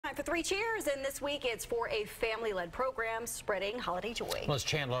Time for 3 Cheers, and this week it's for a family-led program spreading holiday joy. Well, as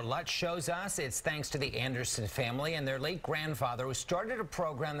Chandler Lutz shows us, it's thanks to the Anderson family and their late grandfather who started a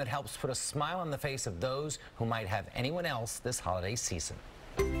program that helps put a smile on the face of those who might have anyone else this holiday season.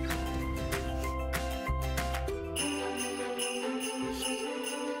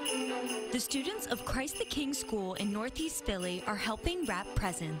 The students of Christ the King School in Northeast Philly are helping wrap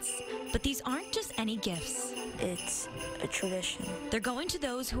presents. But these aren't just any gifts. It's a tradition. They're going to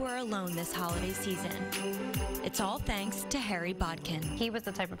those who are alone this holiday season. It's all thanks to Harry Bodkin. He was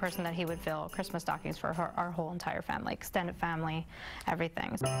the type of person that he would fill Christmas stockings for our whole entire family, extended family,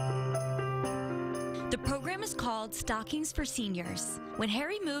 everything. The program is called Stockings for Seniors. When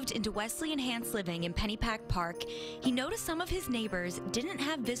Harry moved into Wesley Enhanced Living in Pennypack Park, he noticed some of his neighbors didn't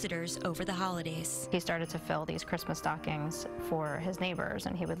have visitors over the holidays. He started to fill these Christmas stockings for his neighbors,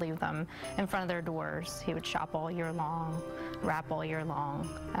 and he would leave them in front of their doors. He would shop all year long, wrap all year long,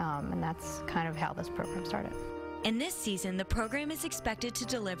 and that's kind of how this program started. And this season, the program is expected to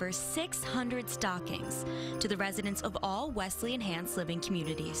deliver 600 stockings to the residents of all Wesley Enhanced Living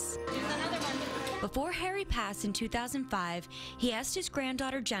communities. Before Harry passed in 2005, he asked his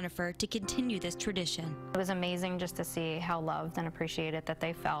granddaughter Jennifer to continue this tradition. It was amazing just to see how loved and appreciated that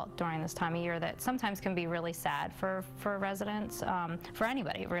they felt during this time of year that sometimes can be really sad for residents, for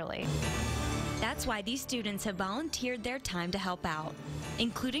anybody really. That's why these students have volunteered their time to help out,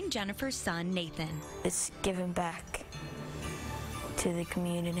 including Jennifer's son, Nathan. It's giving back to the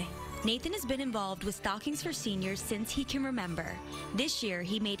community. Nathan has been involved with Stockings for Seniors since he can remember. This year,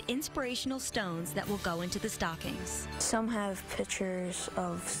 he made inspirational stones that will go into the stockings. Some have pictures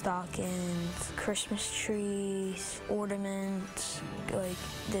of stockings, Christmas trees, ornaments, like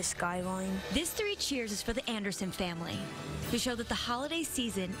the skyline. This 3 Cheers is for the Anderson family, to show that the holiday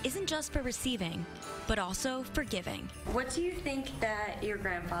season isn't just for receiving, but also for giving. What do you think that your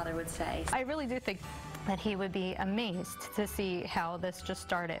grandfather would say? I really do think that he would be amazed to see how this just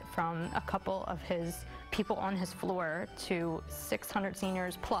started from a couple of his people on his floor to 600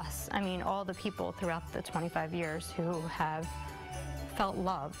 seniors plus. I mean, all the people throughout the 25 years who have felt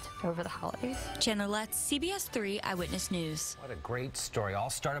loved over the holidays. Chandler Lutz, CBS 3 Eyewitness News. What a great story, all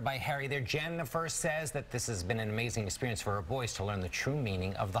started by Harry there. Jennifer says that this has been an amazing experience for her boys to learn the true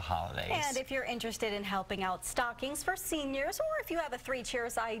meaning of the holidays. And if you're interested in helping out Stockings for Seniors, or if you have a 3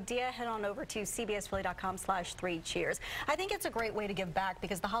 Cheers idea, head on over to cbsphilly.com/3cheers. I think it's a great way to give back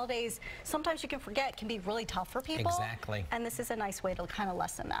because the holidays, sometimes you can forget, can be really tough for people. Exactly. And this is a nice way to kind of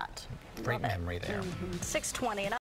lessen that. Great memory there. 6:20.